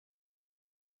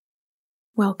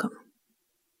Welcome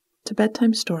to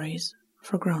Bedtime Stories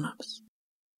for Grown-Ups,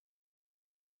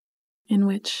 in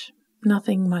which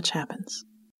nothing much happens.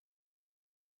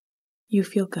 You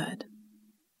feel good,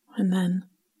 and then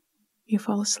you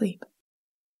fall asleep.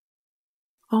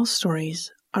 All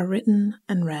stories are written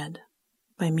and read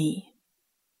by me,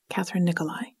 Catherine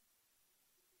Nicolai,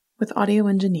 with audio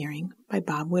engineering by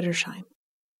Bob Wittersheim.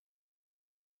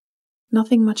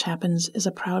 Nothing Much Happens is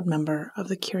a proud member of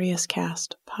the Curious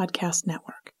Cast podcast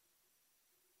network.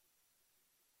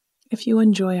 If you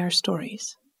enjoy our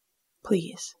stories,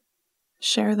 please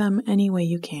share them any way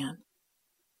you can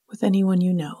with anyone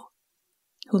you know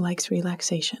who likes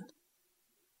relaxation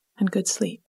and good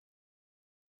sleep.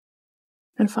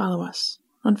 And follow us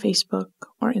on Facebook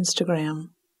or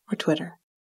Instagram or Twitter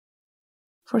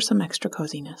for some extra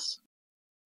coziness.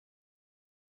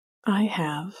 I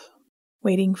have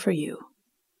Waiting for You,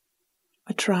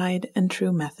 a tried and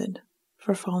true method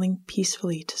for falling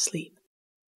peacefully to sleep.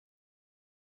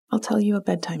 I'll tell you a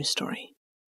bedtime story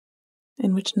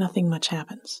in which nothing much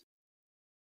happens.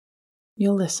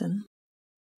 You'll listen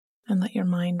and let your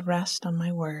mind rest on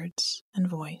my words and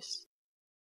voice.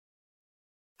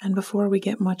 And before we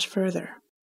get much further,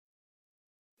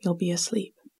 you'll be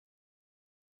asleep.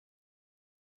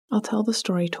 I'll tell the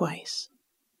story twice,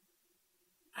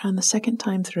 and the second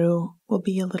time through will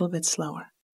be a little bit slower.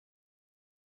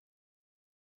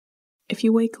 If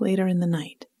you wake later in the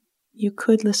night, you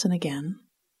could listen again,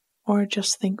 or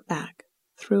just think back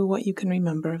through what you can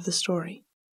remember of the story.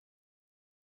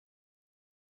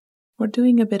 We're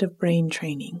doing a bit of brain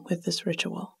training with this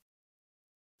ritual,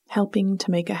 helping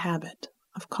to make a habit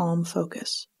of calm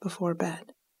focus before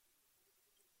bed.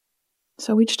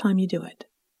 So each time you do it,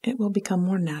 it will become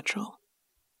more natural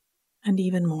and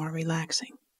even more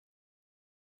relaxing.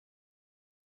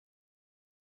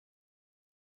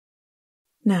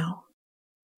 Now,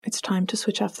 it's time to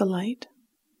switch off the light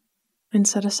and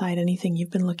set aside anything you've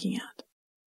been looking at.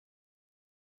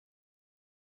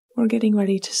 We're getting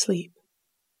ready to sleep,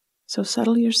 so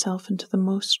settle yourself into the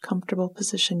most comfortable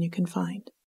position you can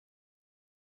find.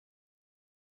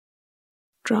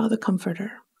 Draw the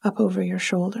comforter up over your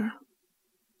shoulder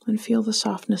and feel the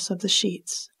softness of the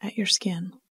sheets at your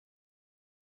skin.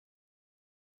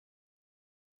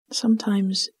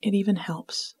 Sometimes it even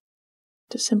helps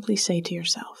to simply say to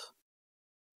yourself,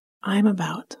 I'm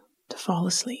about to fall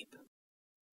asleep,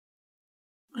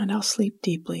 and I'll sleep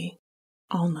deeply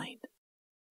all night.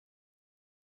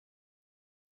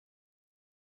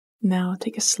 Now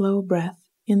take a slow breath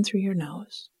in through your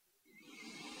nose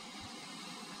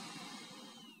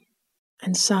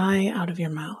and sigh out of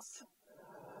your mouth.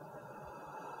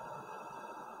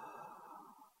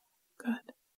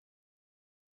 Good.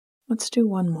 Let's do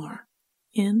one more.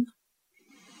 In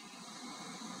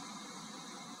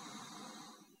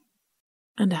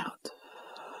and out.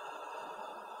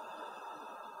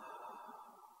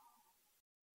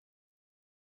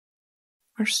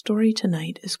 Our story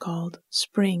tonight is called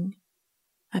Spring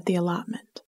at the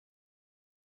Allotment.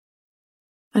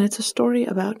 And it's a story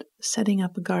about setting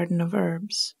up a garden of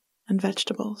herbs and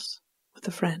vegetables with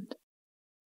a friend.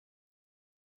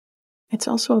 It's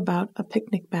also about a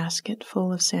picnic basket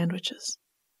full of sandwiches,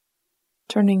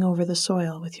 turning over the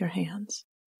soil with your hands,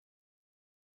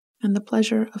 and the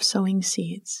pleasure of sowing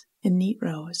seeds in neat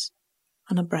rows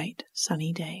on a bright,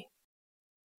 sunny day.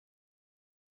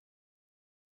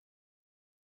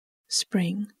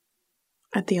 Spring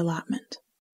at the Allotment.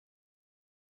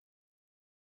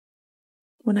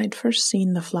 When I'd first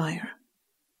seen the flyer,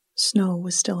 snow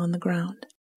was still on the ground.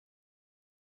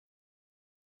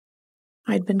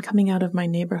 I'd been coming out of my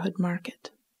neighborhood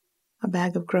market, a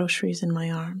bag of groceries in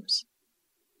my arms,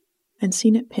 and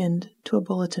seen it pinned to a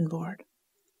bulletin board.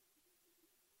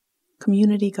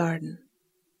 Community garden,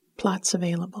 plots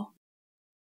available.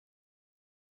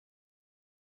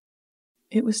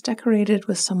 It was decorated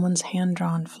with someone's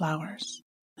hand-drawn flowers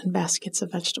and baskets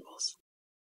of vegetables.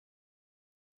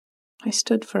 I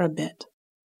stood for a bit,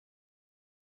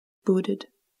 booted,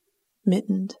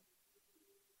 mittened,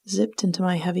 zipped into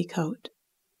my heavy coat,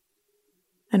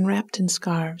 and wrapped in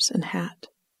scarves and hat,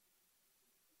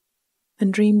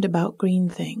 and dreamed about green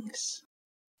things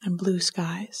and blue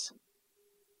skies.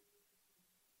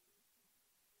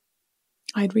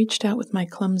 I'd reached out with my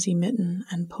clumsy mitten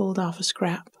and pulled off a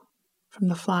scrap from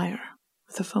the flyer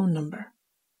with a phone number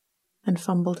and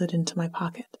fumbled it into my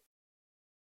pocket.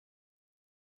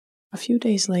 A few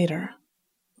days later,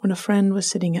 when a friend was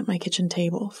sitting at my kitchen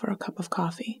table for a cup of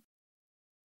coffee,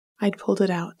 I'd pulled it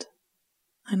out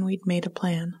and we'd made a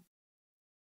plan.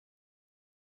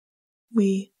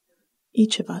 We,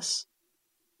 each of us,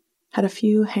 had a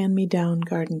few hand-me-down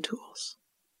garden tools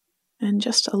and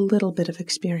just a little bit of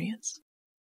experience.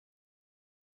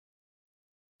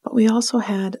 But we also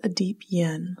had a deep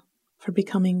yen for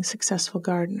becoming successful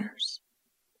gardeners,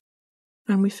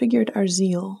 and we figured our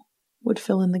zeal would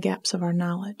fill in the gaps of our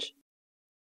knowledge.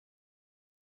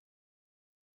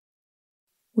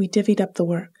 We divvied up the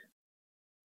work.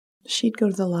 She'd go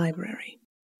to the library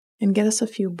and get us a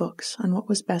few books on what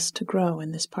was best to grow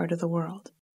in this part of the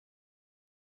world.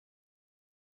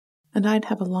 And I'd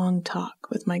have a long talk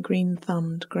with my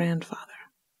green-thumbed grandfather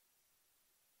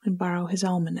and borrow his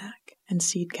almanac and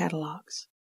seed catalogs.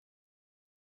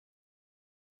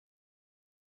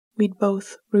 We'd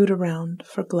both root around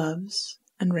for gloves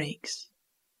and rakes,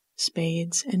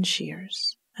 spades and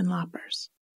shears and loppers.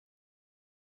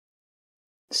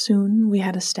 Soon we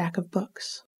had a stack of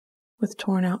books, with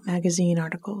torn-out magazine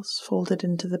articles folded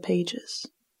into the pages,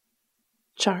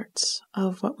 charts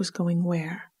of what was going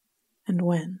where and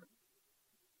when,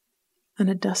 and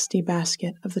a dusty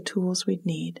basket of the tools we'd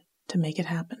need to make it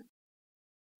happen.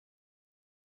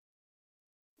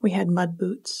 We had mud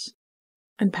boots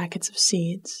and packets of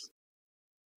seeds,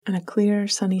 and a clear,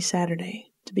 sunny Saturday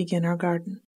to begin our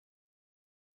garden.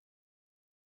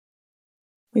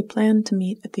 We planned to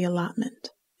meet at the allotment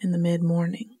in the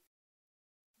mid-morning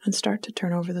and start to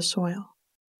turn over the soil.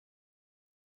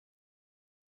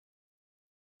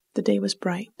 The day was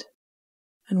bright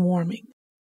and warming,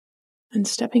 and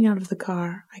stepping out of the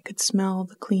car, I could smell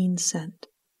the clean scent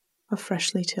of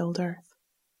freshly tilled earth.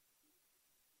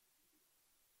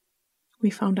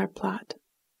 We found our plot,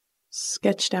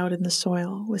 sketched out in the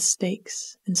soil with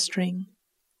stakes and string,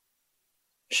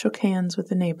 shook hands with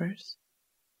the neighbors,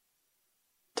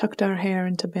 tucked our hair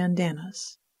into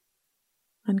bandanas,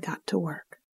 and got to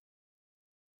work.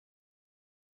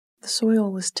 The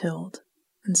soil was tilled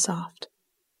and soft,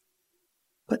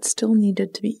 but still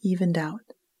needed to be evened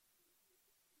out,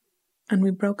 and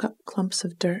we broke up clumps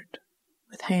of dirt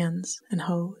with hands and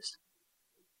hoes.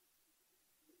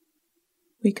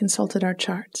 We consulted our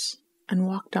charts and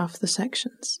walked off the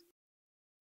sections.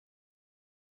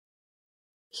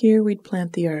 Here we'd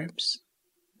plant the herbs,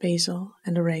 basil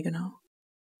and oregano,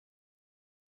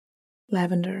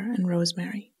 lavender and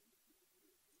rosemary,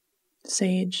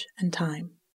 sage and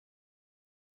thyme.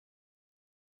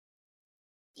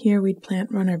 Here we'd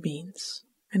plant runner beans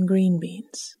and green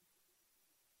beans.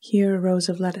 Here a rows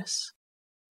of lettuce.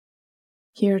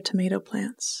 Here tomato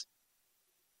plants.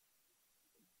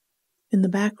 In the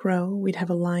back row we'd have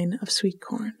a line of sweet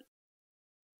corn,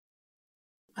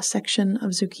 a section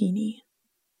of zucchini,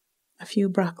 a few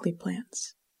broccoli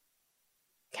plants,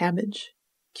 cabbage,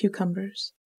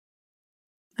 cucumbers,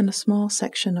 and a small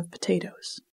section of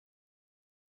potatoes.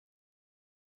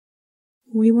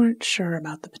 We weren't sure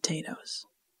about the potatoes.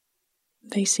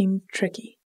 They seemed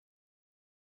tricky.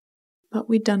 But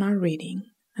we'd done our reading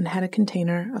and had a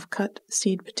container of cut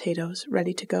seed potatoes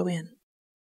ready to go in.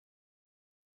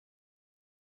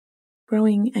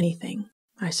 Growing anything,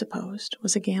 I supposed,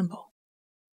 was a gamble.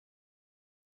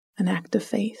 An act of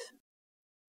faith.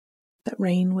 That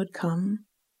rain would come,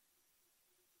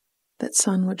 that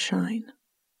sun would shine,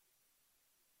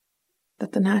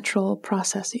 that the natural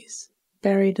processes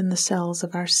buried in the cells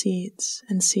of our seeds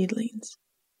and seedlings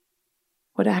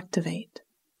would activate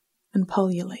and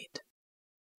pullulate.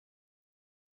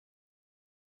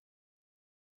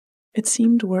 It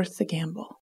seemed worth the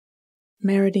gamble,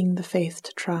 meriting the faith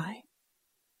to try.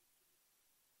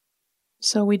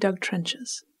 So we dug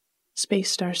trenches,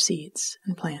 spaced our seeds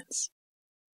and plants,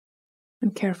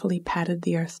 and carefully patted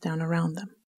the earth down around them.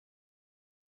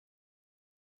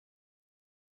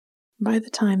 By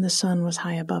the time the sun was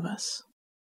high above us,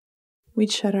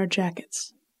 we'd shed our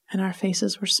jackets, and our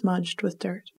faces were smudged with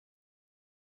dirt.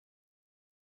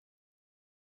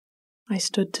 I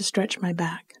stood to stretch my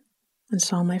back and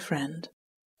saw my friend,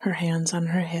 her hands on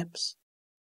her hips,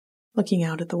 looking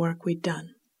out at the work we'd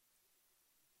done.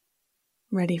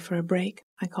 "Ready for a break?"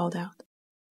 I called out.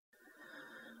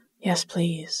 "Yes,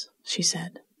 please," she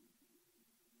said,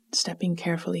 stepping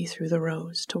carefully through the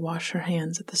rows to wash her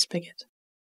hands at the spigot.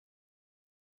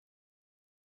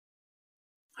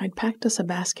 I'd packed us a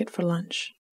basket for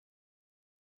lunch,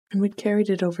 and we'd carried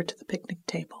it over to the picnic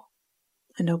table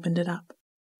and opened it up.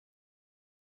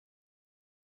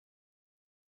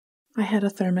 I had a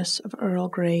thermos of Earl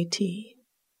Grey tea,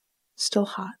 still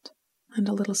hot and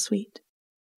a little sweet.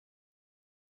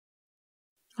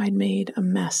 I'd made a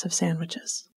mess of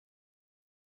sandwiches,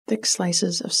 thick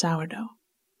slices of sourdough,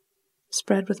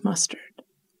 spread with mustard,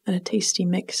 and a tasty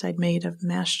mix I'd made of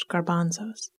mashed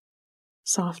garbanzos,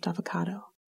 soft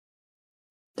avocado,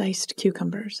 diced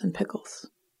cucumbers and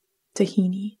pickles,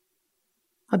 tahini,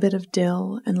 a bit of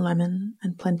dill and lemon,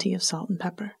 and plenty of salt and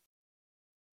pepper.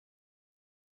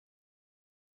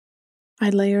 I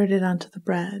layered it onto the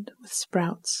bread with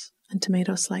sprouts and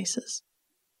tomato slices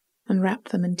and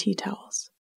wrapped them in tea towels.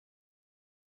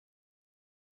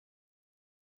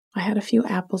 I had a few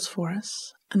apples for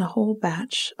us and a whole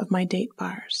batch of my date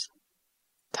bars,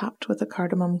 topped with a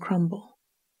cardamom crumble,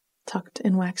 tucked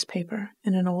in wax paper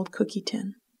in an old cookie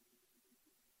tin.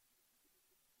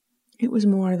 It was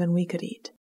more than we could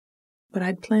eat, but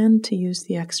I'd planned to use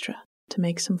the extra to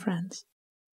make some friends.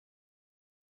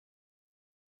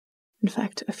 In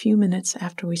fact, a few minutes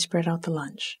after we spread out the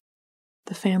lunch,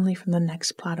 the family from the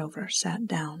next plot over sat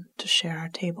down to share our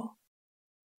table.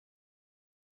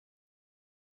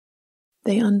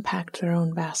 They unpacked their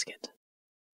own basket,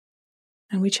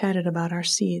 and we chatted about our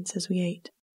seeds as we ate.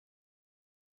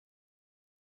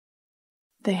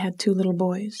 They had 2 little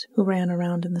boys who ran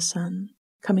around in the sun,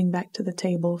 coming back to the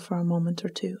table for a moment or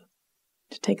two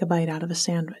to take a bite out of a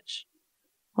sandwich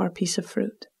or a piece of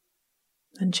fruit,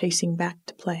 then chasing back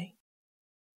to play.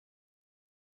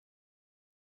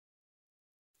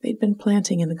 They'd been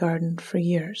planting in the garden for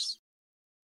years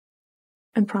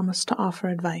and promised to offer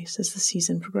advice as the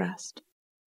season progressed.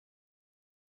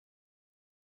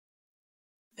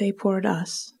 They poured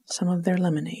us some of their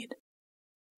lemonade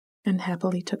and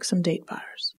happily took some date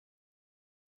bars.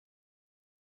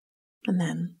 And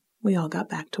then we all got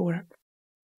back to work.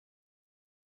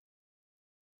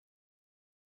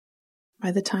 By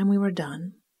the time we were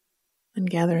done and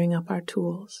gathering up our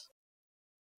tools,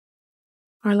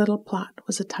 our little plot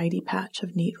was a tidy patch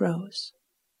of neat rows,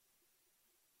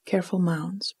 careful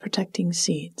mounds protecting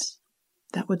seeds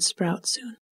that would sprout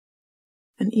soon,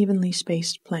 and evenly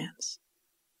spaced plants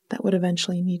that would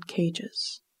eventually need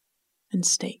cages and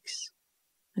stakes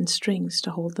and strings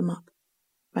to hold them up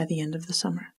by the end of the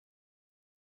summer.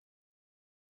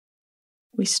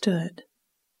 We stood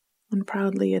and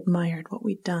proudly admired what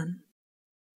we'd done.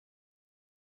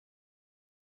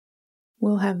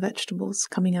 "We'll have vegetables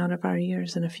coming out of our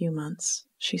ears in a few months,"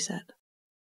 she said.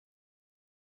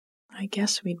 "I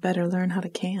guess we'd better learn how to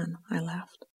can," I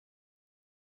laughed.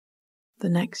 The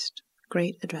next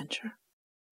great adventure.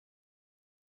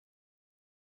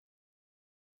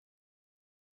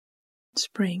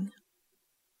 Spring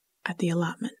at the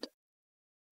allotment.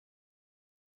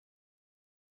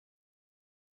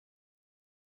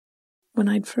 When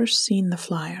I'd first seen the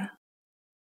flyer,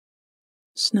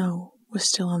 snow was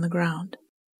still on the ground.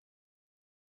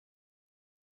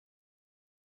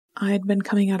 I had been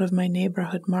coming out of my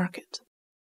neighborhood market,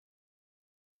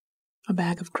 a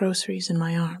bag of groceries in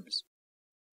my arms,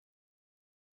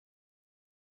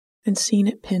 and seen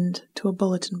it pinned to a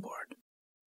bulletin board.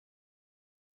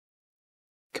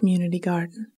 Community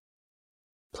garden,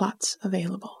 plots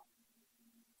available.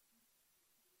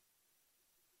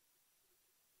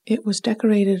 It was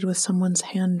decorated with someone's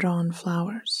hand-drawn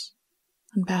flowers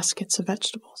and baskets of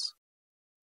vegetables.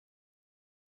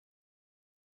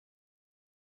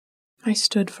 I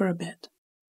stood for a bit,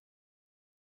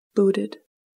 booted,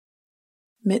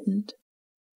 mittened,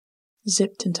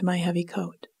 zipped into my heavy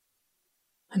coat,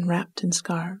 and wrapped in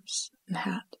scarves and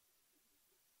hat,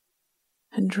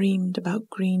 and dreamed about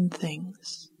green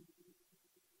things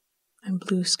and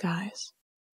blue skies.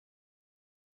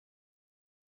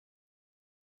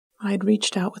 I'd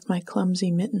reached out with my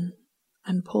clumsy mitten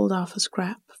and pulled off a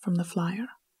scrap from the flyer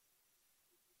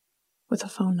with a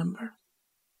phone number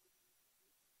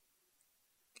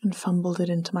and fumbled it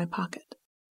into my pocket.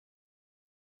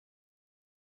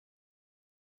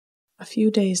 A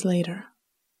few days later,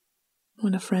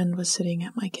 when a friend was sitting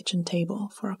at my kitchen table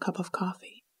for a cup of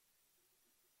coffee,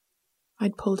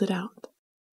 I'd pulled it out,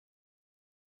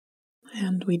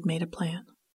 and we'd made a plan.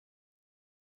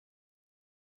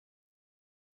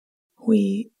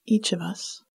 We, each of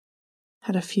us,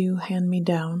 had a few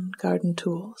hand-me-down garden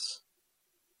tools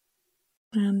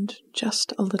and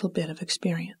just a little bit of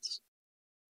experience.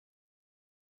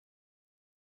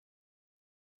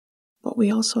 But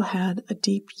we also had a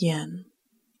deep yen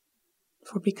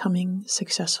for becoming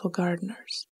successful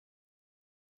gardeners.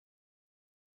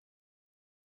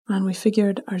 And we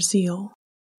figured our zeal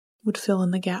would fill in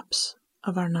the gaps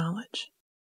of our knowledge.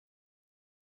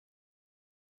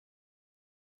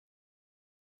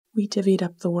 We divvied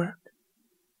up the work.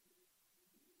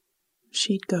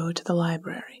 She'd go to the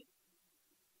library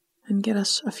and get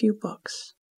us a few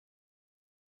books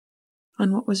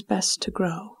on what was best to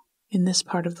grow in this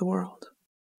part of the world.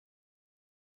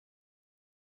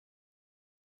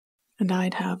 And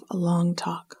I'd have a long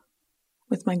talk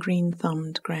with my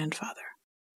green-thumbed grandfather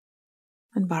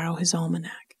and borrow his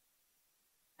almanac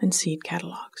and seed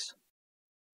catalogs.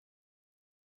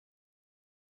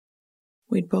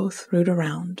 We'd both root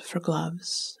around for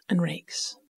gloves and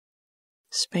rakes,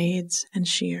 spades and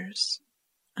shears,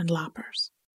 and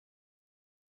loppers.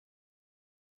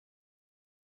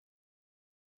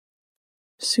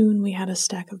 Soon we had a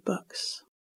stack of books,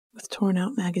 with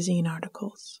torn-out magazine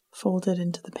articles folded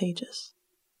into the pages.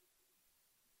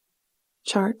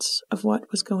 Charts of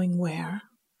what was going where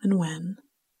and when,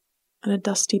 and a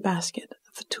dusty basket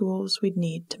of the tools we'd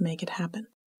need to make it happen.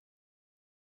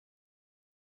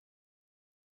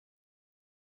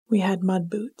 We had mud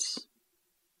boots,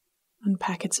 and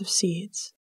packets of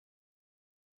seeds,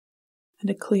 and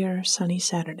a clear, sunny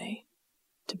Saturday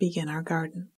to begin our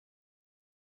garden.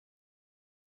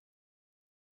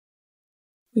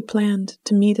 We planned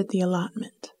to meet at the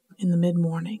allotment in the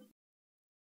mid-morning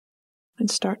and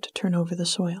start to turn over the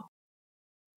soil.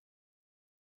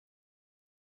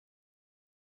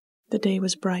 The day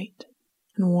was bright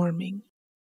and warming,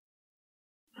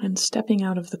 and stepping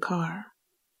out of the car,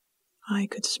 I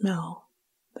could smell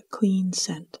the clean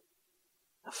scent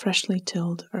of freshly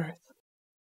tilled earth.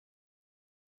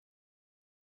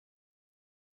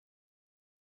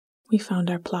 We found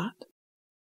our plot,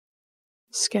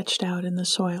 sketched out in the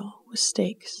soil with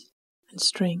stakes and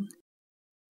string,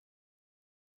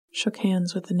 shook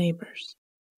hands with the neighbors,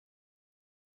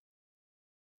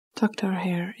 tucked our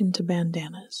hair into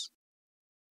bandanas,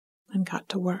 and got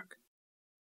to work.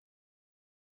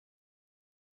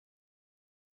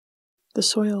 The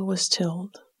soil was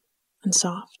tilled and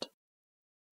soft,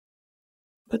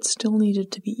 but still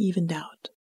needed to be evened out,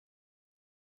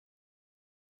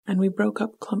 and we broke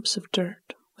up clumps of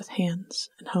dirt with hands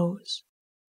and hoes.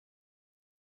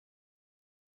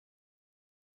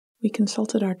 We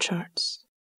consulted our charts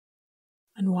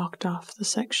and walked off the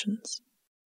sections.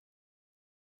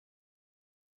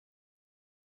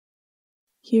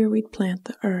 Here we'd plant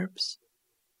the herbs,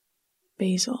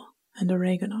 basil and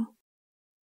oregano,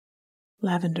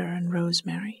 lavender and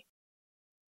rosemary,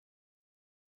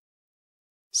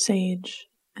 sage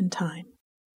and thyme.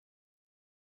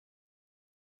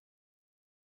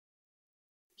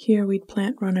 Here we'd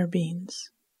plant runner beans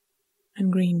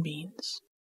and green beans.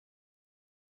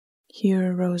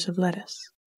 Here rows of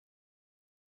lettuce.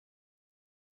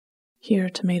 Here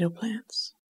tomato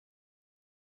plants.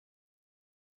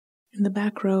 In the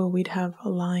back row we'd have a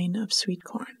line of sweet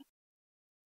corn,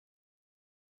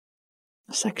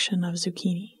 a section of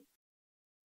zucchini,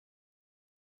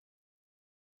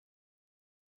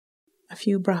 a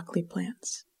few broccoli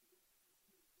plants,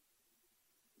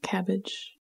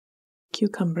 cabbage,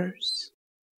 cucumbers,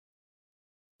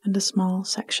 and a small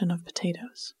section of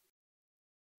potatoes.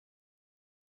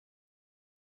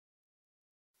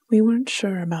 We weren't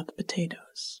sure about the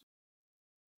potatoes.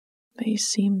 They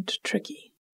seemed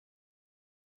tricky.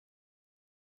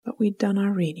 But we'd done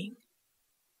our reading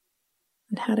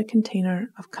and had a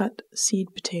container of cut seed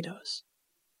potatoes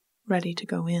ready to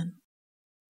go in.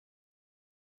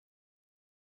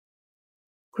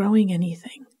 Growing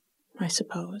anything, I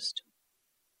supposed,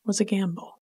 was a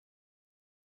gamble,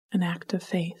 an act of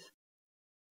faith.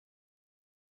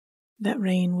 That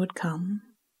rain would come,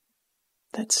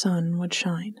 that sun would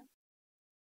shine,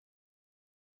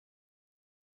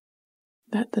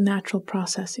 that the natural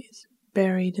processes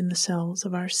buried in the cells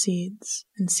of our seeds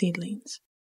and seedlings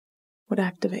would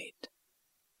activate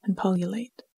and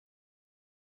pullulate.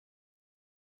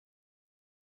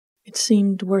 It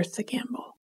seemed worth the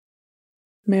gamble,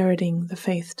 meriting the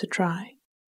faith to try.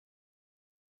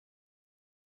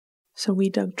 So we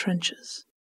dug trenches,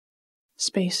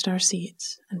 spaced our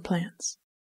seeds and plants,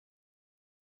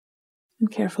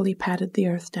 and carefully patted the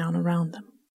earth down around them.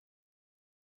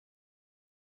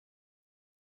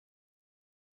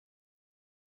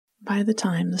 By the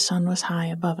time the sun was high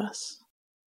above us,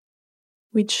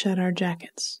 we'd shed our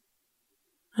jackets,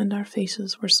 and our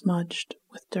faces were smudged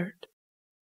with dirt.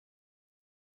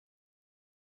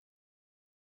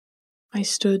 I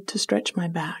stood to stretch my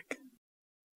back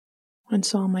and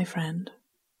saw my friend,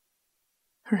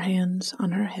 her hands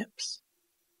on her hips,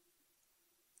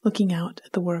 looking out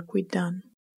at the work we'd done.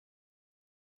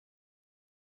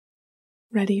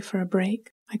 "Ready for a break?"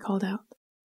 I called out.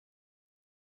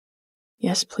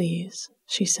 "Yes, please,"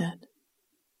 she said,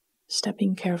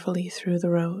 stepping carefully through the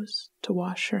rows to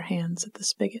wash her hands at the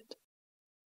spigot.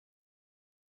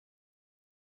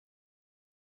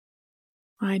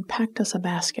 I'd packed us a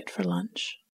basket for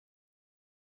lunch,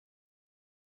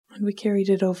 and we carried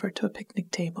it over to a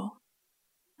picnic table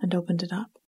and opened it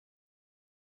up.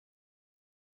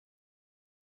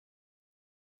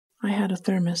 I had a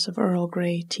thermos of Earl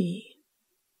Grey tea,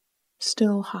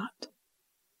 still hot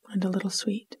and a little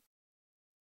sweet.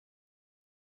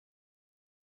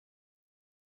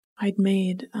 I'd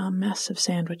made a mess of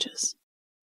sandwiches,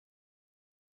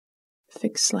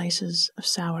 thick slices of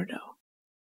sourdough,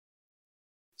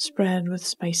 spread with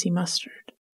spicy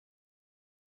mustard,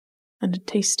 and a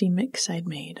tasty mix I'd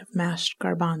made of mashed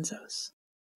garbanzos,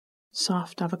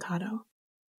 soft avocado,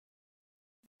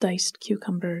 diced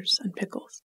cucumbers and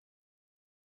pickles,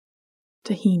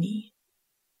 tahini,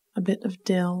 a bit of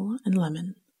dill and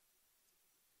lemon,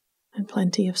 and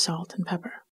plenty of salt and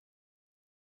pepper.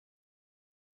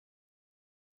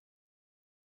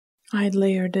 I'd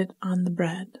layered it on the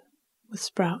bread with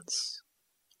sprouts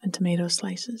and tomato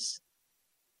slices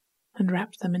and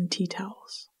wrapped them in tea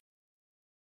towels.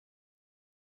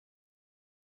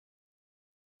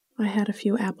 I had a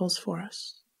few apples for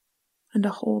us and a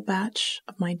whole batch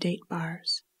of my date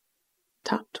bars,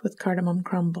 topped with cardamom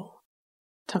crumble,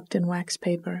 tucked in wax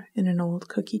paper in an old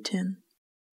cookie tin.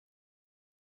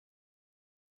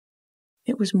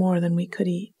 It was more than we could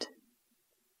eat,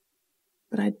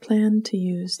 but I'd planned to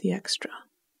use the extra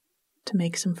to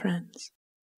make some friends.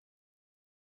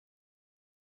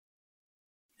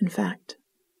 In fact,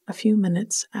 a few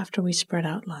minutes after we spread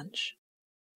out lunch,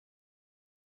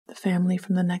 the family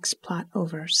from the next plot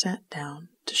over sat down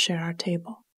to share our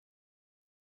table.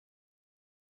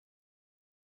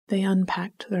 They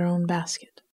unpacked their own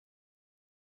basket,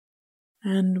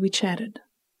 and we chatted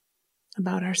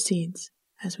about our seeds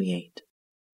as we ate.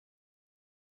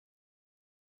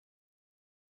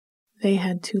 They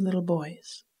had 2 little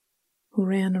boys who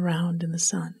ran around in the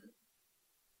sun,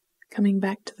 coming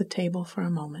back to the table for a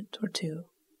moment or two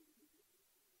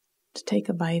to take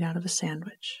a bite out of a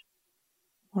sandwich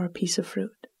or a piece of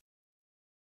fruit,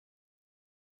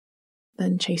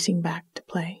 then chasing back to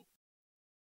play.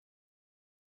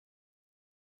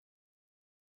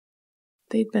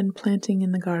 They'd been planting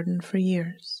in the garden for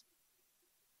years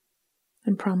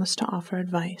and promised to offer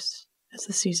advice as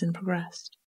the season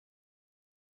progressed.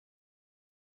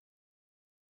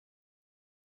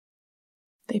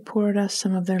 They poured us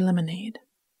some of their lemonade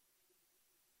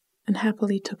and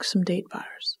happily took some date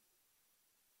bars,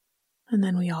 and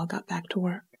then we all got back to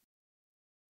work.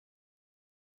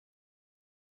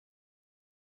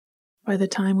 By the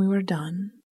time we were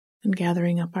done and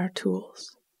gathering up our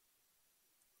tools,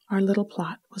 our little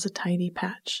plot was a tidy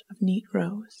patch of neat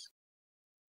rows,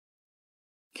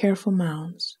 careful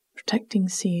mounds protecting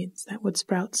seeds that would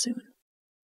sprout soon,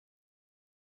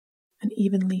 and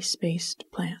evenly spaced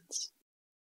plants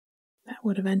that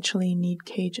would eventually need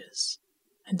cages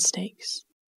and stakes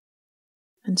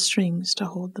and strings to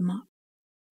hold them up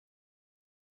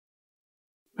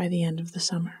by the end of the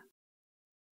summer.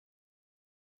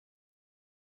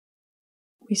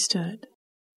 We stood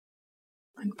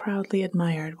and proudly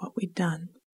admired what we'd done.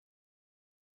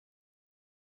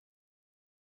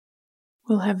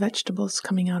 "We'll have vegetables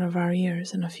coming out of our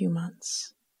ears in a few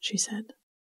months," she said.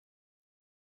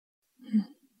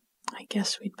 "I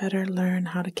guess we'd better learn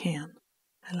how to can,"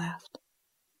 I laughed.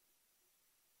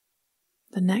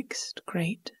 The next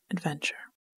great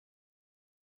adventure.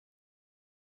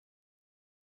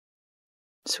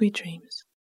 Sweet dreams.